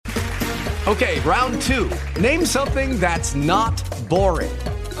Okay, round two. Name something that's not boring.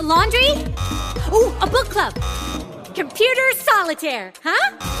 A laundry? Ooh, a book club. Computer solitaire,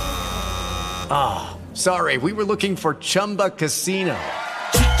 huh? Ah, sorry, we were looking for Chumba Casino.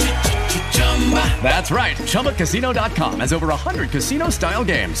 That's right, ChumbaCasino.com has over 100 casino-style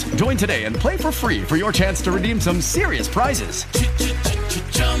games. Join today and play for free for your chance to redeem some serious prizes.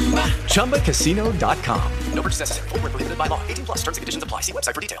 ChumbaCasino.com. No purchase necessary. Void where prohibited by law. 18+ terms and conditions apply. See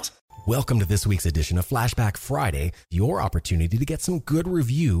website for details. Welcome to this week's edition of Flashback Friday, your opportunity to get some good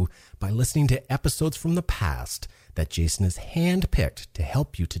review by listening to episodes from the past that Jason has handpicked to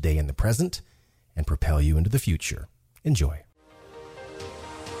help you today in the present and propel you into the future. Enjoy.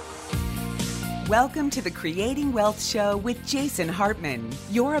 Welcome to the Creating Wealth Show with Jason Hartman.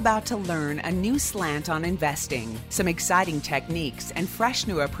 You're about to learn a new slant on investing, some exciting techniques, and fresh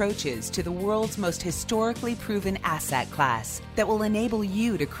new approaches to the world's most historically proven asset class that will enable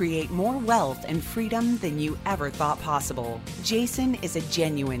you to create more wealth and freedom than you ever thought possible. Jason is a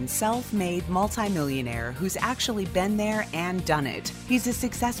genuine self-made multimillionaire who's actually been there and done it. He's a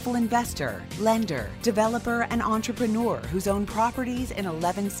successful investor, lender, developer, and entrepreneur who's owned properties in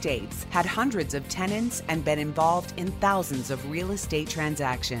 11 states, had hundreds of tenants, and been involved in thousands of real estate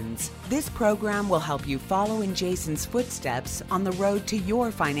transactions. This program will help you follow in Jason's footsteps on the road to your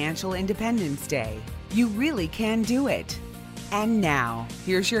financial independence day. You really can do it. And now,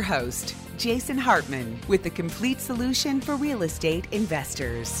 here's your host, Jason Hartman, with the complete solution for real estate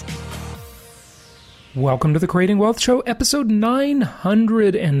investors. Welcome to the Creating Wealth Show, episode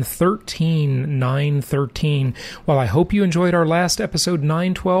 913. Well, I hope you enjoyed our last episode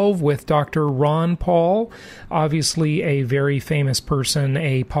 912 with Dr. Ron Paul, obviously a very famous person,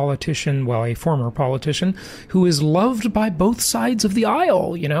 a politician, well, a former politician, who is loved by both sides of the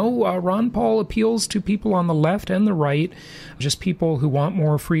aisle. You know, Ron Paul appeals to people on the left and the right, just people who want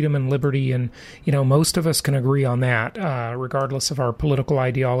more freedom and liberty, and, you know, most of us can agree on that, regardless of our political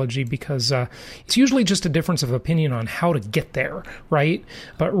ideology, because it's usually just a difference of opinion on how to get there, right?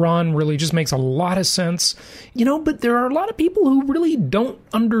 But Ron really just makes a lot of sense, you know, but there are a lot of people who really don't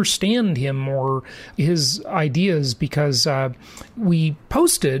understand him or his ideas, because we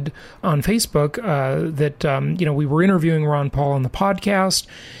posted on Facebook that, you know, we were interviewing Ron Paul on the podcast,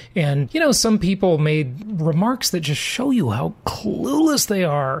 and, you know, some people made remarks that just show you how clueless they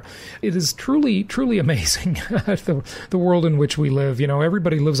are. It is truly, truly amazing, the world in which we live. You know,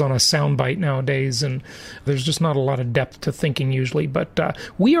 everybody lives on a soundbite nowadays, and there's just not a lot of depth to thinking usually. But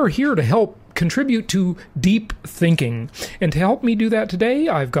we are here to help contribute to deep thinking. And to help me do that today,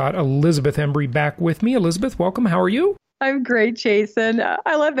 I've got Elizabeth Embry back with me. Elizabeth, welcome. How are you? I'm great, Jason.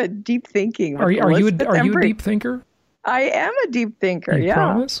 I love it. Deep thinking. Are you a deep thinker? I am a deep thinker, you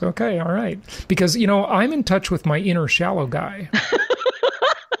promise? Okay, all right. Because, you know, I'm in touch with my inner shallow guy.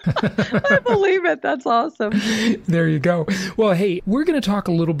 I believe it. That's awesome. There you go. Well, hey, we're going to talk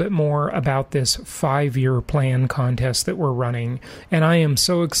a little bit more about this 5-year plan contest that we're running. And I am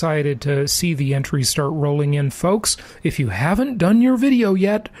so excited to see the entries start rolling in. Folks, if you haven't done your video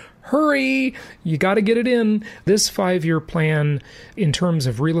yet, hurry! You got to get it in. This 5-year plan, in terms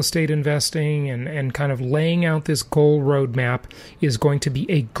of real estate investing and kind of laying out this goal roadmap, is going to be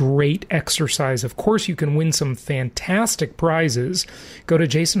a great exercise. Of course, you can win some fantastic prizes. Go to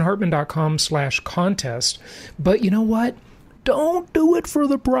jasonhartman.com/contest. But you know what? Don't do it for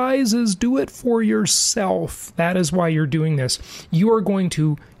the prizes. Do it for yourself. That is why you're doing this. You are going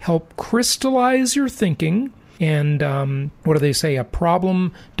to help crystallize your thinking. And what do they say? A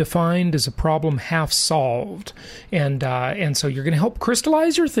problem defined is a problem half solved. And so you're going to help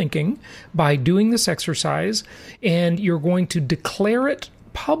crystallize your thinking by doing this exercise, and you're going to declare it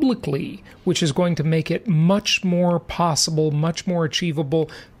publicly, which is going to make it much more possible, much more achievable,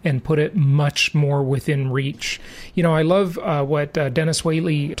 and put it much more within reach. You know, I love what Dennis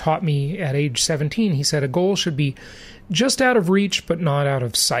Whaley taught me at age 17. He said a goal should be just out of reach, but not out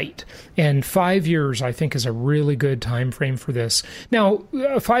of sight. And 5 years, I think, is a really good time frame for this. Now,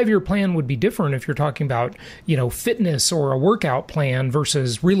 a 5-year plan would be different if you're talking about, you know, fitness or a workout plan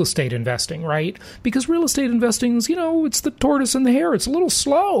versus real estate investing, right? Because real estate investing is, you know, it's the tortoise and the hare. It's a little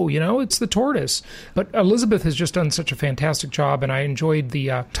slow, you know, it's the tortoise. But Elizabeth has just done such a fantastic job, and I enjoyed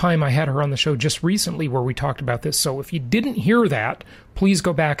the time I had her on the show just recently where we talked about this. So if you didn't hear that, please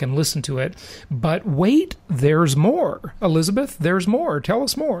go back and listen to it. But wait, there's more. Elizabeth, there's more. Tell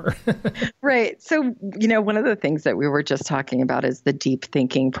us more. Right. So, one of the things that we were just talking about is the deep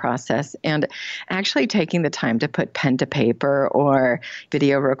thinking process, and actually taking the time to put pen to paper or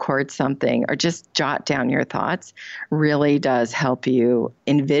video record something or just jot down your thoughts really does help you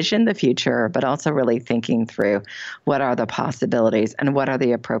envision the future, but also really thinking through what are the possibilities and what are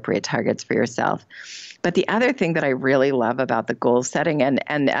the appropriate targets for yourself. But the other thing that I really love about the goal setting, and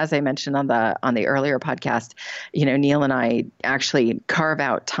as I mentioned on the earlier podcast, Neil and I actually carve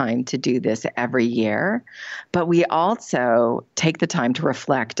out time to do this every year, but we also take the time to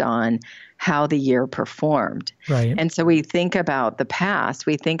reflect on how the year performed. Right. And so we think about the past.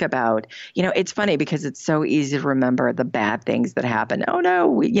 We think about, it's funny because it's so easy to remember the bad things that happened. Oh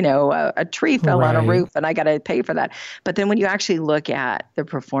no, a tree fell on a roof and I got to pay for that. But then when you actually look at the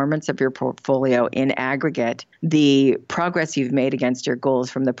performance of your portfolio in aggregate, the progress you've made against your goals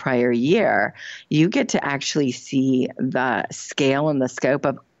from the prior year, you get to actually see the scale and the scope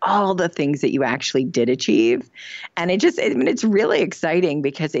of all the things that you actually did achieve. And it's really exciting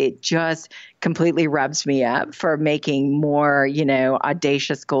because it just completely rubs me up for making more,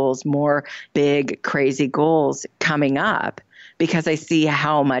 audacious goals, more big, crazy goals coming up, because I see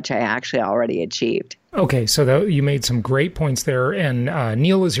how much I actually already achieved. Okay, so you made some great points there. And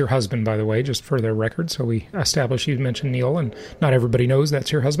Neil is your husband, by the way, just for their record. So we established you mentioned Neil, and not everybody knows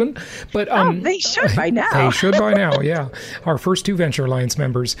that's your husband. But they should by now. They should by now, yeah. Our first 2 Venture Alliance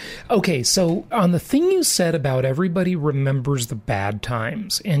members. Okay, so on the thing you said about everybody remembers the bad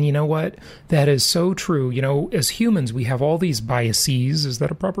times, and you know what? That is so true. As humans, we have all these biases. Is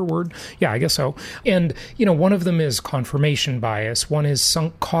that a proper word? Yeah, I guess so. And, one of them is confirmation bias. One is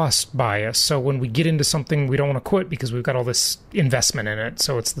sunk cost bias. So when we get into something, we don't want to quit because we've got all this investment in it.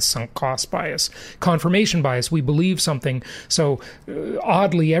 So it's the sunk cost bias. Confirmation bias, we believe something. So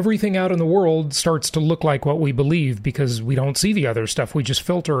oddly, everything out in the world starts to look like what we believe because we don't see the other stuff. We just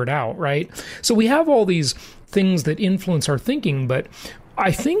filter it out, right? So we have all these things that influence our thinking, but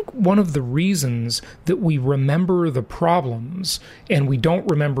I think one of the reasons that we remember the problems and we don't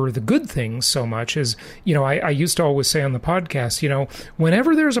remember the good things so much is, I used to always say on the podcast,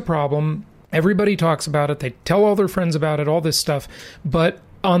 whenever there's a problem, everybody talks about it. They tell all their friends about it, all this stuff. But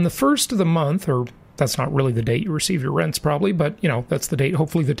on the first of the month, or that's not really the date you receive your rents probably, but, that's the date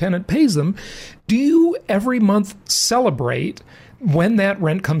hopefully the tenant pays them. Do you every month celebrate when that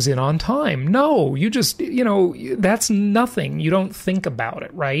rent comes in on time? No, you just, that's nothing. You don't think about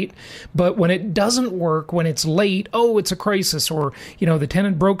it, right? But when it doesn't work, when it's late, oh, it's a crisis, or, the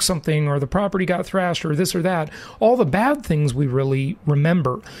tenant broke something, or the property got thrashed, or this or that, all the bad things we really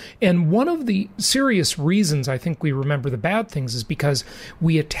remember. And one of the serious reasons I think we remember the bad things is because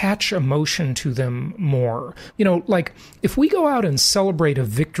we attach emotion to them more. Like if we go out and celebrate a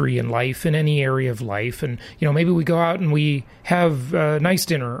victory in life, in any area of life, and, maybe we go out and we have a nice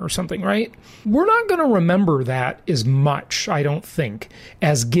dinner or something, right? We're not going to remember that as much, I don't think,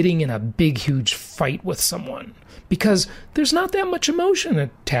 as getting in a big, huge fight with someone, because there's not that much emotion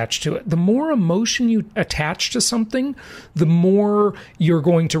attached to it. The more emotion you attach to something, the more you're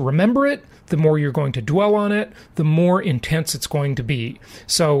going to remember it, the more you're going to dwell on it, the more intense it's going to be.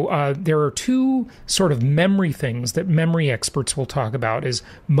 So there are 2 sort of memory things that memory experts will talk about is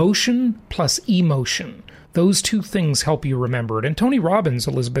motion plus emotion. Those 2 things help you remember it. And Tony Robbins,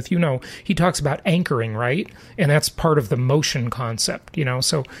 Elizabeth, he talks about anchoring, right? And that's part of the motion concept,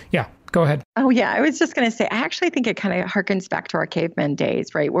 So, yeah, go ahead. Oh, yeah. I was just going to say, I actually think it kind of harkens back to our caveman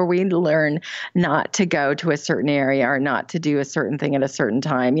days, right? Where we learn not to go to a certain area or not to do a certain thing at a certain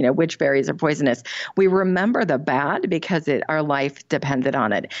time, which berries are poisonous. We remember the bad because our life depended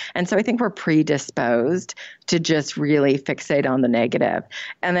on it. And so I think we're predisposed to just really fixate on the negative.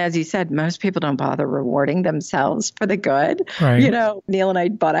 And as you said, most people don't bother rewarding themselves for the good. Right. Neil and I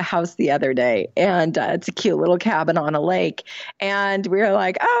bought a house the other day, and it's a cute little cabin on a lake. And we were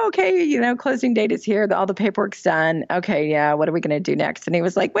like, oh, okay, closing date is here. All the paperwork's done. Okay, yeah, what are we going to do next? And he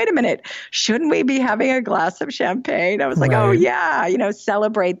was like, wait a minute, shouldn't we be having a glass of champagne? I was like, oh, yeah,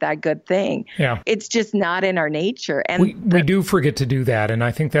 celebrate that good thing. Yeah. It's just not in our nature. And we do forget to do that. And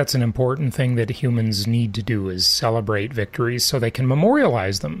I think that's an important thing that humans need to do is celebrate victories so they can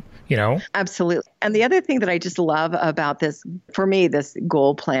memorialize them, Absolutely. And the other thing that I just love about this, for me, this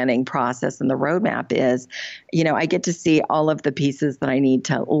goal planning process and the roadmap is, I get to see all of the pieces that I need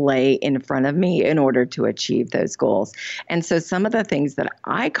to lay in front of me in order to achieve those goals. And so some of the things that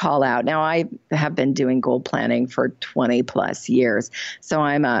I call out, now I have been doing goal planning for 20 plus years. So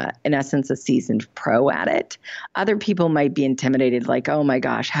I'm in essence, a seasoned pro at it. Other people might be intimidated, like, oh my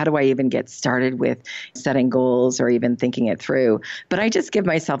gosh, how do I even get started with setting goals or even thinking it through? But I just give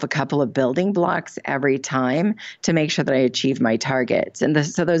myself a couple of building blocks every time to make sure that I achieve my targets. And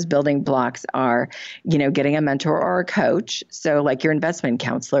so those building blocks are, getting a mentor or a coach. So like your investment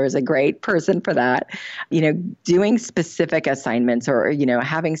counselor is a great person for that. Doing specific assignments or,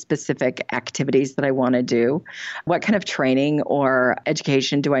 having specific activities that I want to do. What kind of training or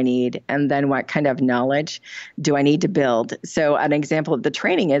education do I need? And then what kind of knowledge do I need to build? So an example of the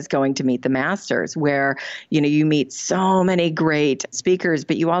training is going to meet the masters where, you meet so many great speakers,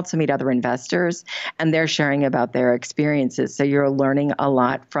 but you also meet other investors and they're sharing about their experiences. So you're learning a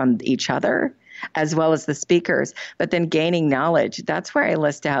lot from each other as well as the speakers, but then gaining knowledge. That's where I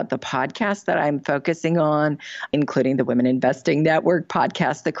list out the podcasts that I'm focusing on, including the Women Investing Network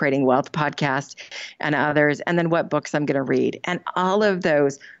podcast, the Creating Wealth podcast, and others, and then what books I'm going to read. And all of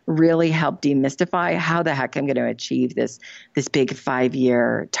those really help demystify how the heck I'm going to achieve this big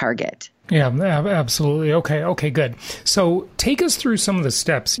 5-year target. Yeah, absolutely. Okay, good. So take us through some of the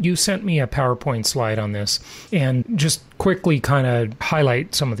steps. You sent me a PowerPoint slide on this and just quickly kind of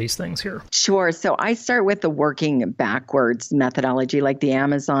highlight some of these things here. Sure. So I start with the working backwards methodology, like the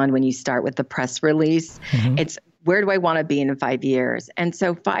Amazon, when you start with the press release, it's where do I want to be in 5 years? And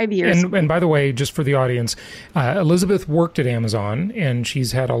so 5 years. And by the way, just for the audience, Elizabeth worked at Amazon and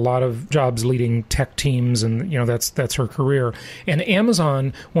she's had a lot of jobs leading tech teams and, that's her career. And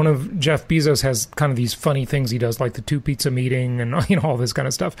Amazon, one of Jeff Bezos has kind of these funny things he does, like the 2 pizza meeting and, all this kind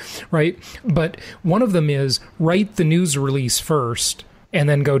of stuff, right? But one of them is write the news release first and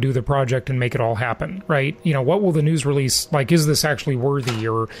then go do the project and make it all happen, right? What will the news release, like, is this actually worthy?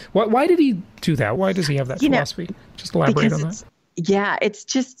 Or why did he do that? Why does he have that philosophy? Just elaborate on that. Yeah, it's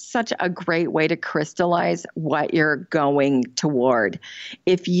just such a great way to crystallize what you're going toward.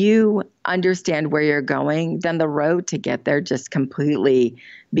 If you understand where you're going, then the road to get there just completely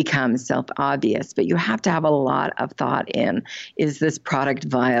becomes self-obvious. But you have to have a lot of thought in, is this product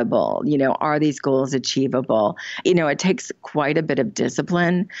viable? Are these goals achievable? It takes quite a bit of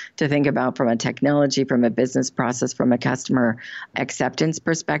discipline to think about from a technology, from a business process, from a customer acceptance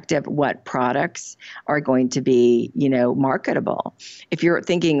perspective, what products are going to be, marketable. If you're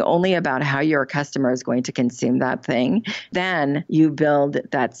thinking only about how your customer is going to consume that thing, then you build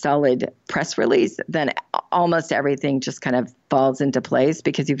that solid press release, then almost everything just kind of falls into place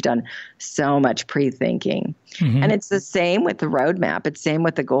because you've done so much pre-thinking. And it's the same with the roadmap. It's same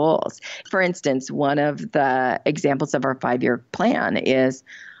with the goals. For instance, one of the examples of our 5-year plan is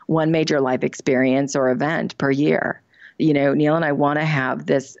one major life experience or event per year. Neil and I want to have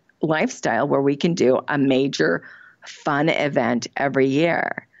this lifestyle where we can do a major fun event every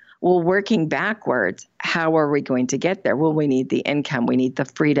year. Well, working backwards, how are we going to get there? Well, we need the income. We need the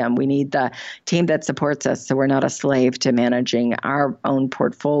freedom. We need the team that supports us so we're not a slave to managing our own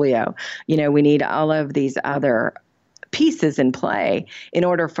portfolio. We need all of these other pieces in play in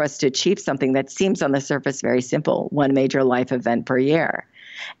order for us to achieve something that seems on the surface very simple, one major life event per year.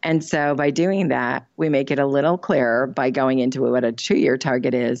 And so by doing that, we make it a little clearer by going into what a 2-year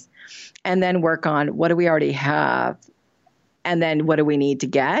target is, and then work on what do we already have, and then what do we need to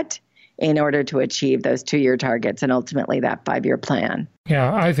get in order to achieve those 2-year targets and ultimately that 5-year plan.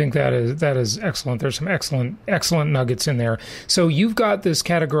 Yeah, I think that is excellent. There's some excellent nuggets in there. So you've got this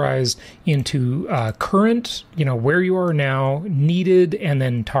categorized into current, where you are now, needed, and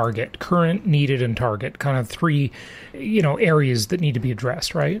then target. Current, needed, and target. Kind of 3, areas that need to be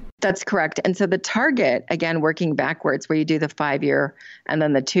addressed, right? That's correct. And so the target, again, working backwards, where you do the 5-year and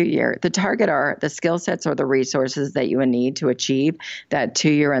then the 2-year, the target are the skill sets or the resources that you would need to achieve that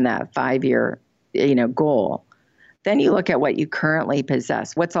 2-year and that 5-year, goal. Then you look at what you currently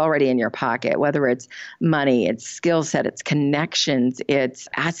possess, what's already in your pocket, whether it's money, it's skill set, it's connections, it's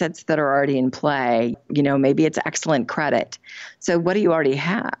assets that are already in play, maybe it's excellent credit. So what do you already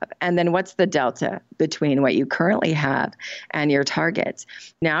have? And then what's the delta between what you currently have and your targets?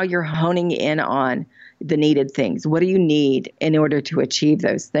 Now you're honing in on the needed things. What do you need in order to achieve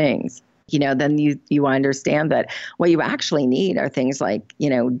those things? Then you understand that what you actually need are things like,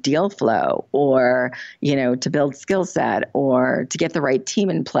 deal flow or, to build skill set or to get the right team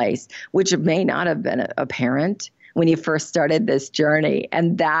in place, which may not have been apparent when you first started this journey.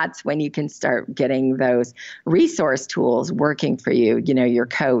 And that's when you can start getting those resource tools working for you, your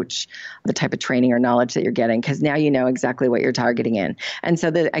coach, the type of training or knowledge that you're getting, because now you know exactly what you're targeting in. And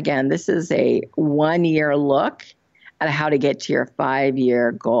so again, this is a 1-year look at how to get to your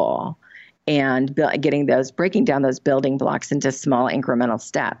 5-year goal and breaking down those building blocks into small incremental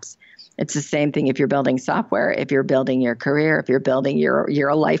steps. It's the same thing if you're building software, if you're building your career, if you're building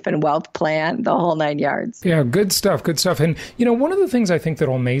your life and wealth plan, the whole 9 yards. Yeah, good stuff, good stuff. And, one of the things I think that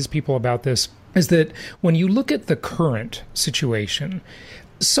will amaze people about this is that when you look at the current situation,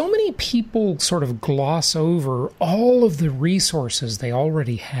 so many people sort of gloss over all of the resources they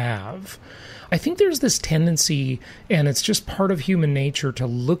already have. I think there's this tendency, and it's just part of human nature, to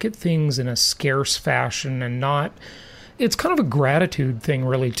look at things in a scarce fashion and not... It's kind of a gratitude thing,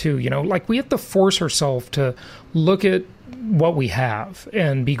 really, too. Like we have to force ourselves to look at what we have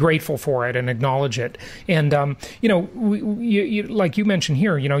and be grateful for it and acknowledge it. And, like you mentioned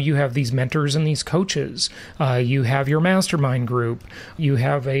here, you have these mentors and these coaches. You have your mastermind group. You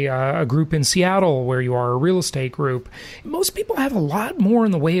have a group in Seattle where you are a real estate group. Most people have a lot more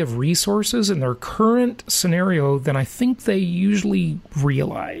in the way of resources in their current scenario than I think they usually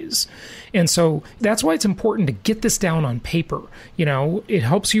realize. And so that's why it's important to get this down on paper. It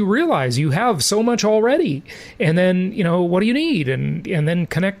helps you realize you have so much already. And then, what do you need? And then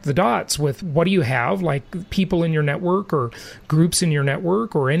connect the dots with what do you have, like people in your network or groups in your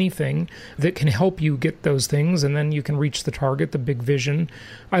network or anything that can help you get those things. And then you can reach the target, the big vision.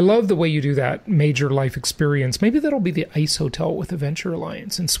 I love the way you do that major life experience. Maybe that'll be the ice hotel with the Venture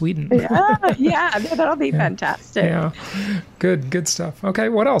Alliance in Sweden. Yeah, that'll be fantastic. Yeah, good stuff. Okay,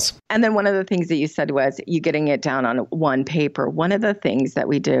 what else? And then one of the things that you said was you getting it down on one paper. One of the things that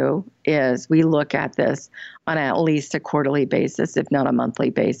we do is we look at this on at least a quarterly basis, if not a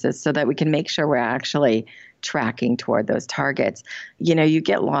monthly basis, so that we can make sure we're actually tracking toward those targets. You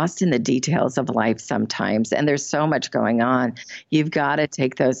get lost in the details of life sometimes, and there's so much going on. You've got to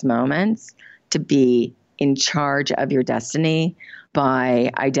take those moments to be in charge of your destiny by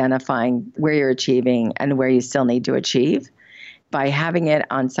identifying where you're achieving and where you still need to achieve. By having it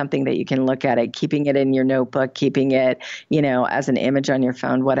on something that you can look at it, keeping it in your notebook, keeping it, as an image on your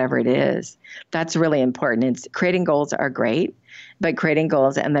phone, whatever it is. That's really important. Creating goals are great, but creating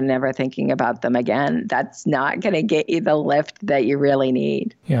goals and then never thinking about them again, that's not going to get you the lift that you really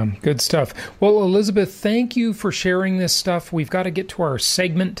need. Yeah, good stuff. Well, Elizabeth, thank you for sharing this stuff. We've got to get to our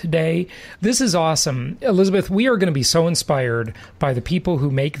segment today. This is awesome. Elizabeth, we are going to be so inspired by the people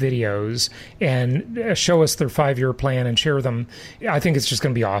who make videos and show us their 5-year plan and share them. I think it's just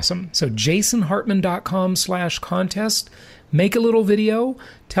going to be awesome. So jasonhartman.com/contest. Make a little video.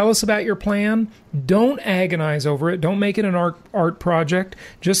 Tell us about your plan. Don't agonize over it. Don't make it an art project.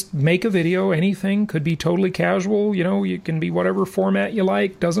 Just make a video. Anything. Could be totally casual. You can be whatever format you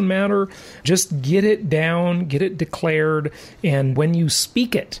like. Doesn't matter. Just get it down. Get it declared. And when you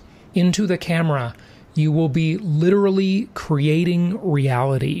speak it into the camera, you will be literally creating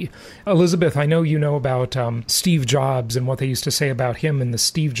reality. Elizabeth, I know you know about Steve Jobs and what they used to say about him in the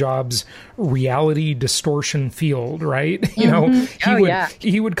Steve Jobs reality distortion field, right?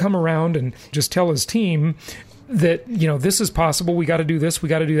 He would come around and just tell his team that, this is possible. We got to do this. We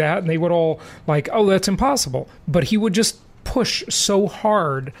got to do that. And they would all like, oh, that's impossible. But he would just push so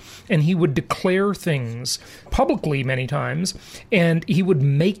hard, and he would declare things publicly many times, and he would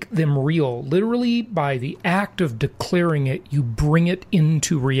make them real. Literally, by the act of declaring it, you bring it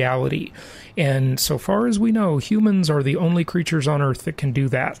into reality. And so far as we know, humans are the only creatures on Earth that can do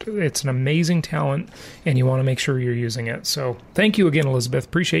that. It's an amazing talent, and you want to make sure you're using it. So thank you again, Elizabeth.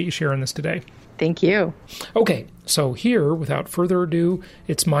 Appreciate you sharing this today. Thank you. Okay, so here, without further ado,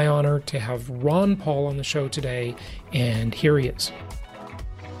 it's my honor to have Ron Paul on the show today, and here he is.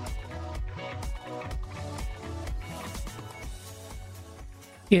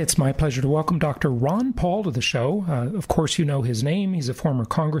 It's my pleasure to welcome Dr. Ron Paul to the show. Of course, you know his name. He's a former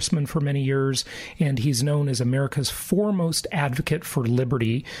congressman for many years, and he's known as America's foremost advocate for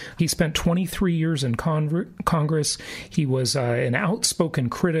liberty. He spent 23 years in Congress. He was an outspoken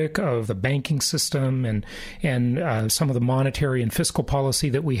critic of the banking system and some of the monetary and fiscal policy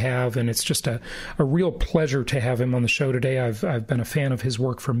that we have, and it's just a real pleasure to have him on the show today. I've been a fan of his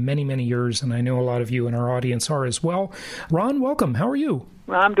work for many, many years, and I know a lot of you in our audience are as well. Ron, welcome. How are you?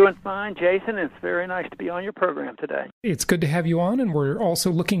 Well, I'm doing fine, Jason. It's very nice to be on your program today. It's good to have you on, and we're also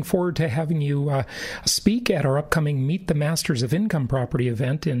looking forward to having you speak at our upcoming Meet the Masters of Income Property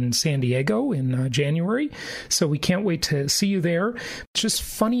event in San Diego in January. So we can't wait to see you there. It's just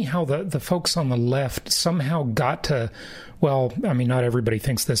funny how the folks on the left somehow got to, well, I mean, not everybody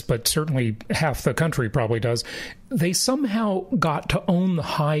thinks this, but certainly half the country probably does, they somehow got to own the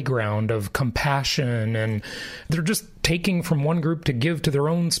high ground of compassion, and they're just taking from one group to give to their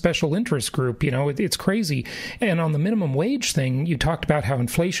own special interest group. It's crazy. And on the minimum wage thing, you talked about how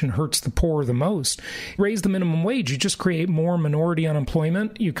inflation hurts the poor the most. Raise the minimum wage, you just create more minority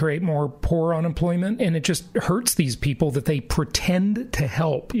unemployment, you create more poor unemployment, and it just hurts these people that they pretend to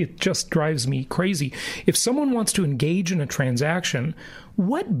help. It just drives me crazy. If someone wants to engage in a transaction,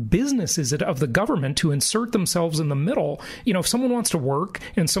 what business is it of the government to insert themselves in the middle? If someone wants to work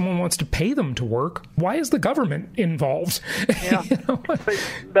and someone wants to pay them to work, why is the government involved? Yeah.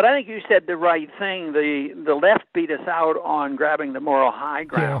 But I think you said the right thing. The left beat us out on grabbing the moral high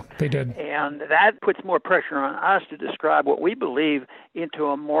ground. Yeah, they did. And that puts more pressure on us to describe what we believe into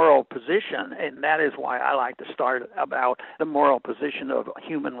a moral position. And that is why I like to start about the moral position of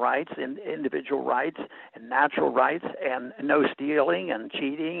human rights and individual rights and natural rights and no stealing and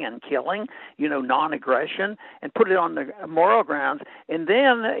cheating and killing, non-aggression, and put it on the moral grounds. And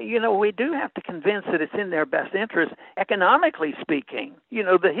then, we do have to convince that it's in their best interest, economically speaking.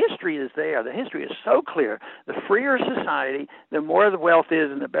 The history is there. The history is so clear. The freer society, the more the wealth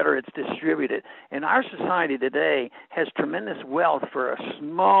is and the better it's distributed. And our society today has tremendous wealth for a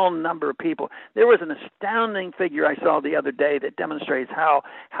small number of people. There was an astounding figure I saw the other day that demonstrates how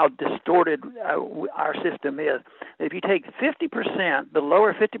distorted our system is. If you take 50%, the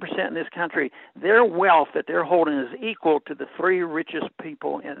lower 50% in this country, their wealth that they're holding is equal to the three richest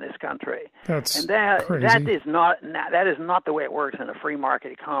people in this country. That's crazy. That is not the way it works in a free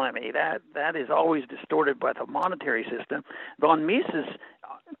market economy. That is always distorted by the monetary system. Von Mises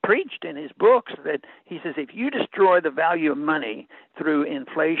preached in his books that he says if you destroy the value of money through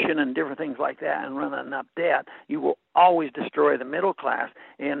inflation and different things like that and run enough debt, you will always destroy the middle class.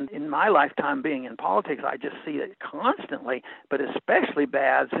 And in my lifetime being in politics, I just see it constantly, but especially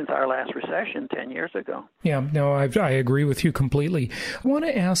bad since our last recession 10 years ago. Yeah, no, I agree with you completely. I want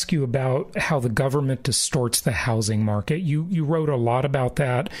to ask you about how the government distorts the housing market. You wrote a lot about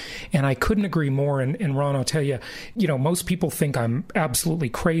that, and I couldn't agree more. And Ron, I'll tell you, most people think I'm absolutely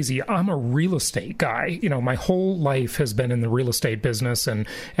crazy. I'm a real estate guy. My whole life has been in the real estate business and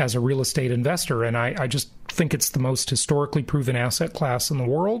as a real estate investor, and I just think it's the most historically proven asset class in the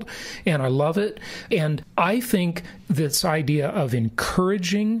world, and I love it. And I think this idea of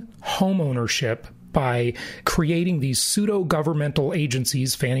encouraging home ownership by creating these pseudo-governmental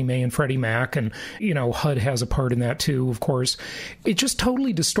agencies, Fannie Mae and Freddie Mac, and, HUD has a part in that too, of course. It just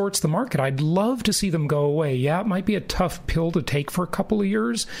totally distorts the market. I'd love to see them go away. Yeah, it might be a tough pill to take for a couple of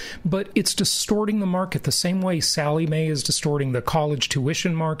years, but it's distorting the market the same way Sallie Mae is distorting the college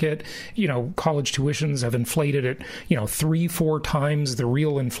tuition market. College tuitions have inflated at, 3-4 times the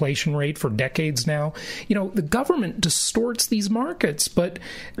real inflation rate for decades now. The government distorts these markets, but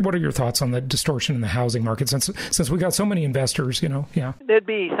what are your thoughts on the distortion in the housing market since we got so many investors, Yeah. There'd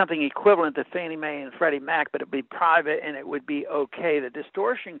be something equivalent to Fannie Mae and Freddie Mac, but it'd be private and it would be okay. The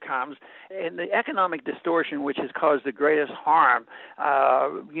distortion comes, and the economic distortion, which has caused the greatest harm,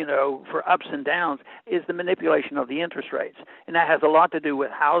 for ups and downs, is the manipulation of the interest rates. And that has a lot to do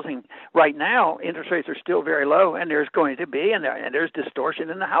with housing. Right now, interest rates are still very low, and there's going to be, and there's distortion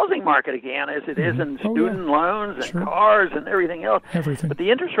in the housing market again, as it is in student loans and cars and everything else. Everything. But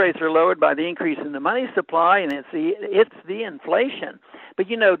the interest rates are lowered by the increase in the money supply, and it's the inflation. But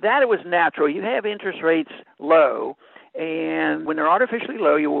that it was natural. You have interest rates low, and when they're artificially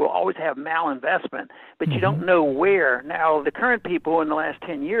low, you will always have malinvestment, but you don't know where. Now, the current people in the last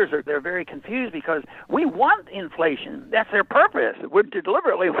 10 years, they're very confused because we want inflation. That's their purpose. We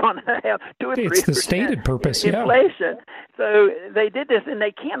deliberately want to have 2 or 3%. It's the stated purpose, inflation. So they did this, and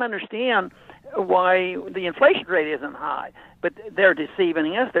they can't understand why the inflation rate isn't high. But they're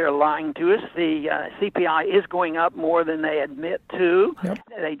deceiving us. They're lying to us. The CPI is going up more than they admit to. Yep.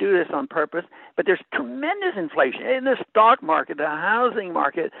 They do this on purpose. But there's tremendous inflation. In the stock market, the housing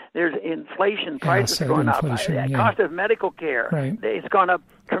market, there's inflation. Prices going up. Cost of medical care, it's gone up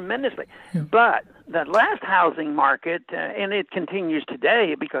tremendously. Yeah. But the last housing market, and it continues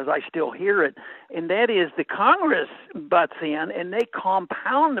today because I still hear it, and that is the Congress butts in and they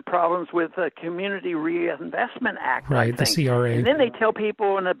compound the problems with the Community Reinvestment Act. Right, the CRA. And then they tell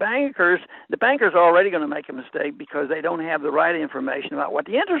people and the bankers are already going to make a mistake because they don't have the right information about what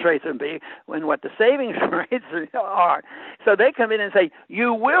the interest rates will be and what the savings rates are. So they come in and say,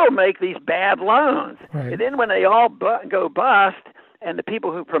 you will make these bad loans. Right. And then when they all go bust, And the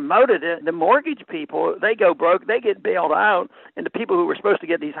people who promoted it, the mortgage people, they go broke, they get bailed out. And the people who were supposed to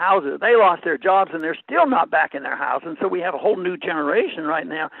get these houses, they lost their jobs and they're still not back in their house. And so we have a whole new generation right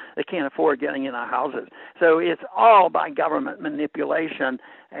now that can't afford getting in our houses. So it's all by government manipulation.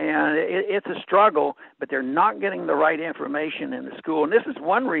 And it's a struggle, but they're not getting the right information in the school. And this is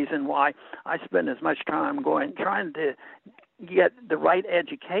one reason why I spend as much time trying to get the right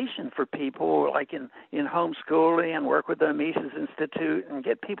education for people, like in homeschooling, and work with the Mises Institute and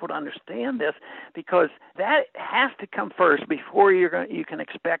get people to understand this, because that has to come first before you can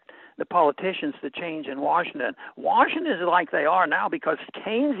expect the politicians to change in Washington. Washington is like they are now because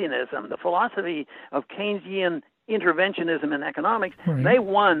Keynesianism, the philosophy of Keynesian interventionism in economics, they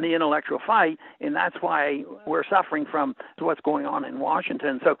won the intellectual fight, and that's why we're suffering from what's going on in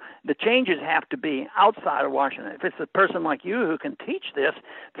Washington. So the changes have to be outside of Washington. If it's a person like you who can teach this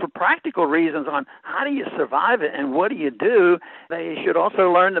for practical reasons on how do you survive it and what do you do, they should also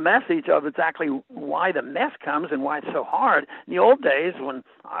learn the message of exactly why the mess comes and why it's so hard. In the old days, when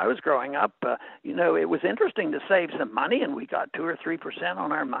I was growing up, it was interesting to save some money, and we got 2 or 3%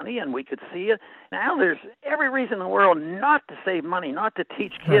 on our money, and we could see it. Now there's every reason in the world not to save money, not to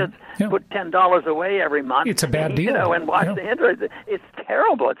teach kids, put $10 away every month. It's a bad deal. And watch the interest. It's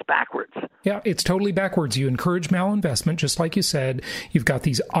terrible. It's backwards. Yeah, it's totally backwards. You encourage malinvestment, just like you said. You've got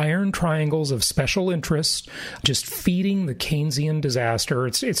these iron triangles of special interests just feeding the Keynesian disaster.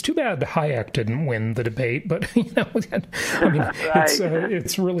 It's too bad Hayek didn't win the debate, but I mean, right.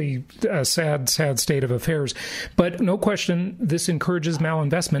 It's really a sad state of affairs. But no question, this encourages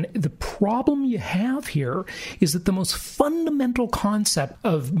malinvestment. The problem you have here is that the most fundamental concept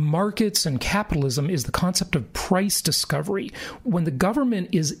of markets and capitalism is the concept of price discovery. When the government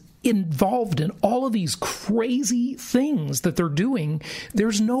is involved in all of these crazy things that they're doing,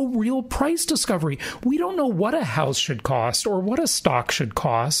 there's no real price discovery. We don't know what a house should cost or what a stock should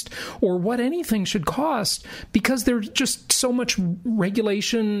cost or what anything should cost because there's just so much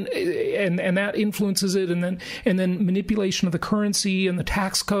regulation and that influences it, and then manipulation of the currency and the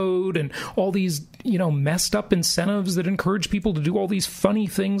tax code and all these messed up incentives that encourage people to do all these funny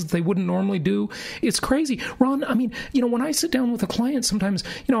things that they wouldn't normally do. It's crazy. Ron, I mean, when I sit down with a client, sometimes,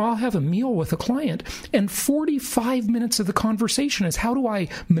 I'll have a meal with a client, and 45 minutes of the conversation is how do I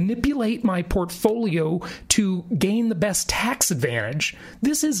manipulate my portfolio to gain the best tax advantage?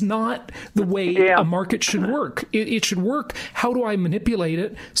 This is not the way a market should work. It should work, how do I manipulate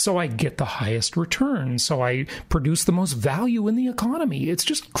it so I get the highest return, so I produce the most value in the economy? It's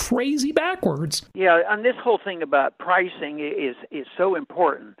just crazy backwards. Yeah, and this whole thing about pricing is so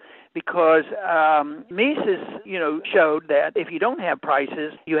important. Because Mises, showed that if you don't have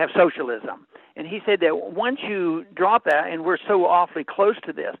prices, you have socialism. And he said that once you drop that, and we're so awfully close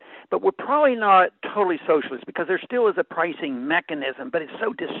to this, but we're probably not totally socialist because there still is a pricing mechanism, but it's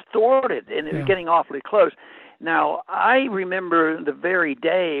so distorted and it's getting awfully close. Now, I remember the very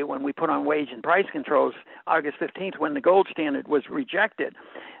day when we put on wage and price controls, August 15th, when the gold standard was rejected.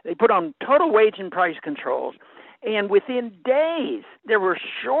 They put on total wage and price controls. And within days, there were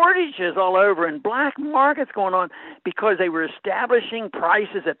shortages all over and black markets going on because they were establishing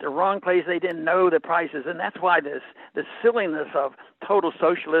prices at the wrong place. They didn't know the prices. And that's why the silliness of total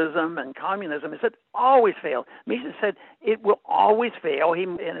socialism and communism is it always failed. Mises said it will always fail. He,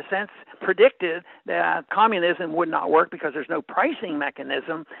 in a sense, predicted that communism would not work because there's no pricing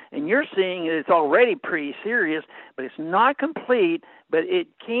mechanism. And you're seeing it's already pretty serious, but it's not complete. But it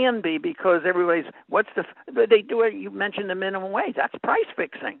can be because everybody's, they do it, you mentioned the minimum wage. That's price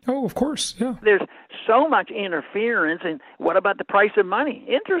fixing. Oh, of course, yeah. There's so much interference. And what about the price of money?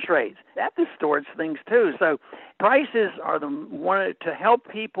 Interest rates. That distorts things too. So prices are the one to help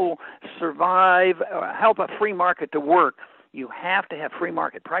people survive, help a free market to work. You have to have free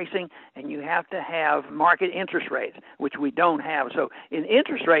market pricing, and you have to have market interest rates, which we don't have. So in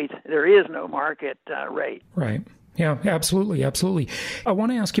interest rates, there is no market rate. Right. Yeah, absolutely. Absolutely. I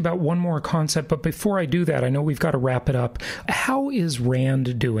want to ask you about one more concept, but before I do that, I know we've got to wrap it up. How is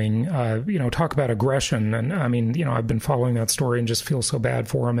Rand doing? Talk about aggression. And I mean, I've been following that story and just feel so bad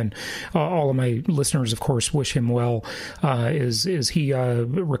for him. And all of my listeners, of course, wish him well. Is he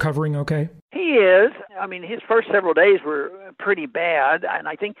recovering okay? He is. I mean, his first several days were pretty bad, and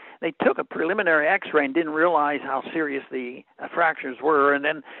I think they took a preliminary X-ray and didn't realize how serious the fractures were. And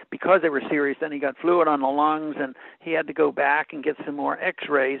then because they were serious, then he got fluid on the lungs, and he had to go back and get some more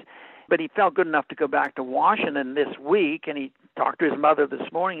X-rays. But he felt good enough to go back to Washington this week, and he talked to his mother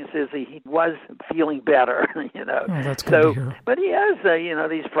this morning and says he was feeling better, Oh, that's good to hear. But he has,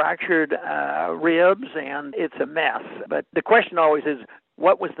 these fractured ribs, and it's a mess. But the question always is,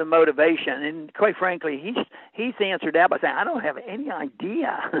 what was the motivation? And quite frankly, he's answered that by saying, I don't have any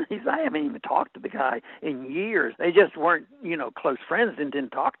idea. I haven't even talked to the guy in years. They just weren't, close friends and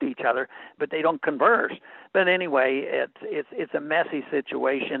didn't talk to each other, but they don't converse. But anyway, it's a messy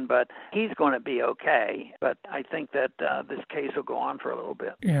situation, but he's going to be okay. But I think that this case will go on for a little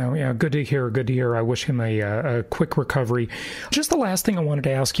bit. Yeah, good to hear. I wish him a quick recovery. Just the last thing I wanted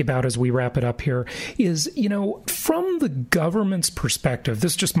to ask you about as we wrap it up here is, from the government's perspective,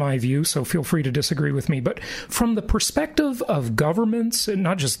 this is just my view, so feel free to disagree with me, but from the perspective of governments, and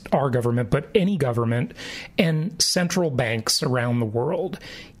not just our government, but any government and central banks around the world,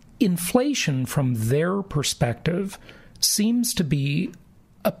 inflation from their perspective seems to be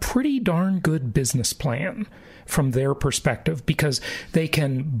a pretty darn good business plan from their perspective, because they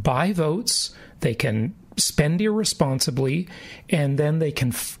can buy votes, they can spend irresponsibly, and then they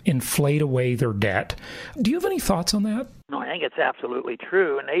can inflate away their debt. Do you have any thoughts on that? No, I think it's absolutely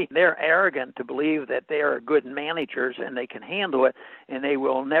true. And they're arrogant to believe that they are good managers and they can handle it and they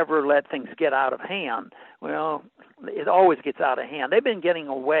will never let things get out of hand. Well, it always gets out of hand. They've been getting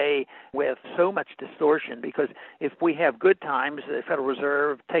away with so much distortion because if we have good times, the Federal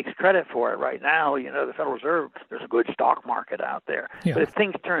Reserve takes credit for it. Right now, the Federal Reserve, there's a good stock market out there. Yeah. But if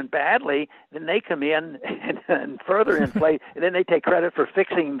things turn badly, then they come in and further inflate, and then they take credit for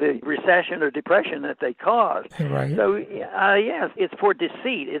fixing the recession or depression that they caused. Right. So, yes, it's for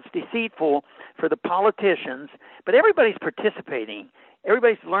deceit. It's deceitful for the politicians, but everybody's participating.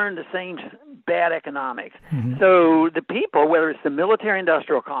 Everybody's learned the same bad economics. Mm-hmm. So the people, whether it's the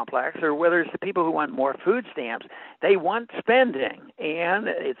military-industrial complex or whether it's the people who want more food stamps, they want spending, and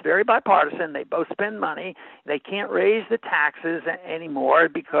it's very bipartisan. They both spend money. They can't raise the taxes anymore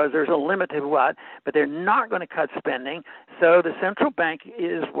because there's a limit to what, but they're not going to cut spending. So the central bank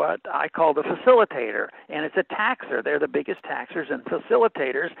is what I call the facilitator, and it's a taxer. They're the biggest taxers and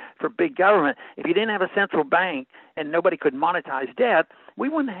facilitators for big government. If you didn't have a central bank and nobody could monetize debt, we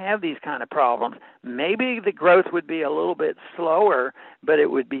wouldn't have these kind of problems. Maybe the growth would be a little bit slower, but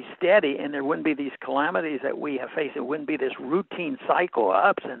it would be steady, and there wouldn't be these calamities that we have faced. It wouldn't be this routine cycle of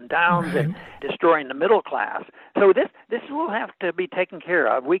ups and downs and destroying the middle class. So this will have to be taken care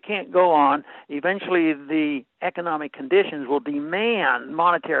of. We can't go on. Eventually, the economic conditions will demand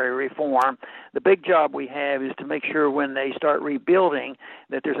monetary reform. The big job we have is to make sure when they start rebuilding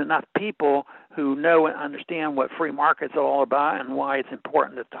that there's enough people who know and understand what free markets are all about and why it's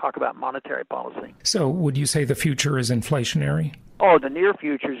important to talk about monetary policy. So would you say the future is inflationary? Oh, the near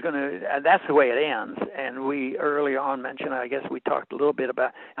future is going to, that's the way it ends. And we earlier on mentioned, I guess we talked a little bit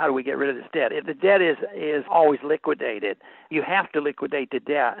about how do we get rid of this debt. If the debt is always liquidated, you have to liquidate the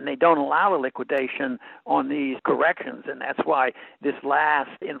debt, and they don't allow the liquidation on these corrections. And that's why this last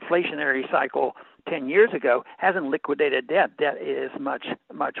inflationary cycle 10 years ago hasn't liquidated debt. Debt is much,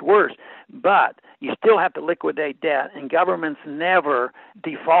 much worse. But you still have to liquidate debt, and governments never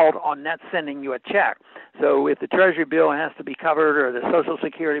default on net sending you a check. So if the Treasury bill has to be covered or the Social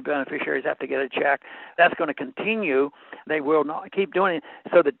Security beneficiaries have to get a check, that's going to continue. They will not keep doing it.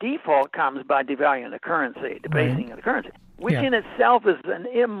 So the default comes by devaluing the currency, debasing the currency, which in itself is an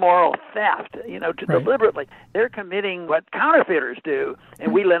immoral theft, deliberately. They're committing what counterfeiters do,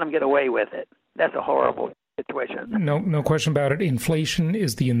 and we let them get away with it. That's a horrible situation. No question about it. Inflation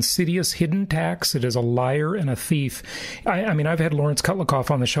is the insidious hidden tax. It is a liar and a thief. I mean, I've had Lawrence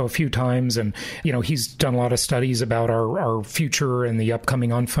Kutlikoff on the show a few times, and he's done a lot of studies about our future and the upcoming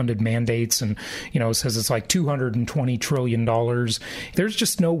unfunded mandates, and says it's like $220 trillion. There's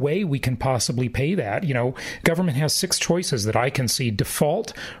just no way we can possibly pay that. Government has 6 choices that I can see: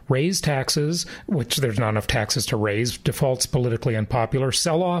 default, raise taxes, which there's not enough taxes to raise. Default's politically unpopular.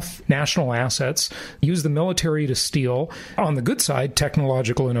 Sell off national assets. Use the military to steal. On the good side,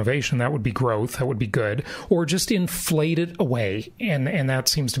 technological innovation, that would be growth, that would be good. Or just inflate it away. And that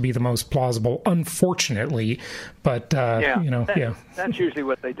seems to be the most plausible, unfortunately. But, that's usually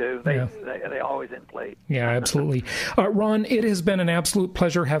what they do. They always inflate. Yeah, absolutely. Ron, it has been an absolute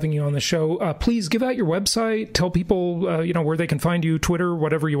pleasure having you on the show. Please give out your website, tell people, where they can find you, Twitter,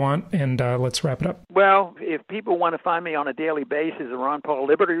 whatever you want, and let's wrap it up. Well, if people want to find me on a daily basis,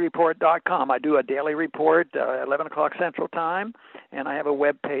 RonPaulLibertyReport.com. I do a daily report, 11 o'clock Central Time, and I have a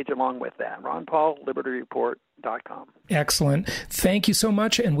web page along with that, RonPaulLibertyReport.com. Excellent. Thank you so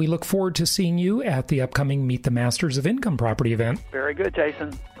much, and we look forward to seeing you at the upcoming Meet the Masters of Income Property event. Very good,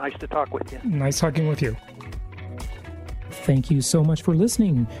 Jason. Nice to talk with you. Nice talking with you. Thank you so much for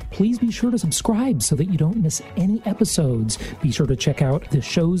listening. Please be sure to subscribe so that you don't miss any episodes. Be sure to check out the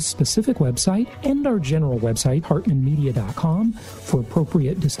show's specific website and our general website, hartmanmedia.com, for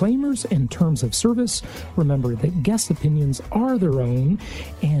appropriate disclaimers and terms of service. Remember that guest opinions are their own,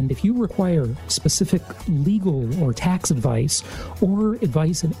 and if you require specific legal or tax advice or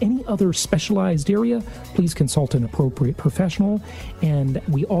advice in any other specialized area, please consult an appropriate professional. And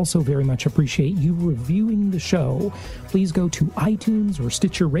we also very much appreciate you reviewing the show. Please go to iTunes or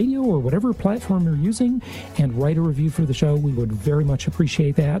Stitcher Radio or whatever platform you're using and write a review for the show. We would very much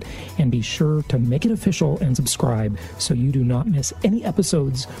appreciate that. And be sure to make it official and subscribe so you do not miss any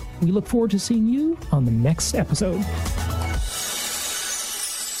episodes. We look forward to seeing you on the next episode.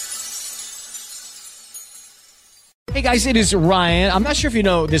 Hey guys, it is Ryan. I'm not sure if you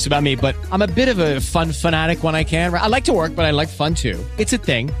know this about me, but I'm a bit of a fun fanatic when I can. I like to work, but I like fun too. It's a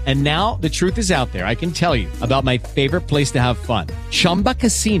thing. And now the truth is out there. I can tell you about my favorite place to have fun. Chumba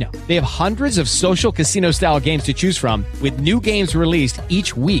Casino. They have hundreds of social casino style games to choose from with new games released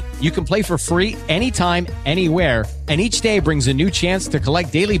each week. You can play for free anytime, anywhere. And each day brings a new chance to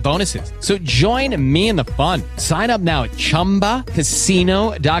collect daily bonuses. So join me in the fun. Sign up now at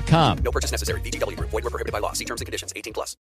ChumbaCasino.com. No purchase necessary. VGW Group. Void where prohibited by law. See terms and conditions. 18+.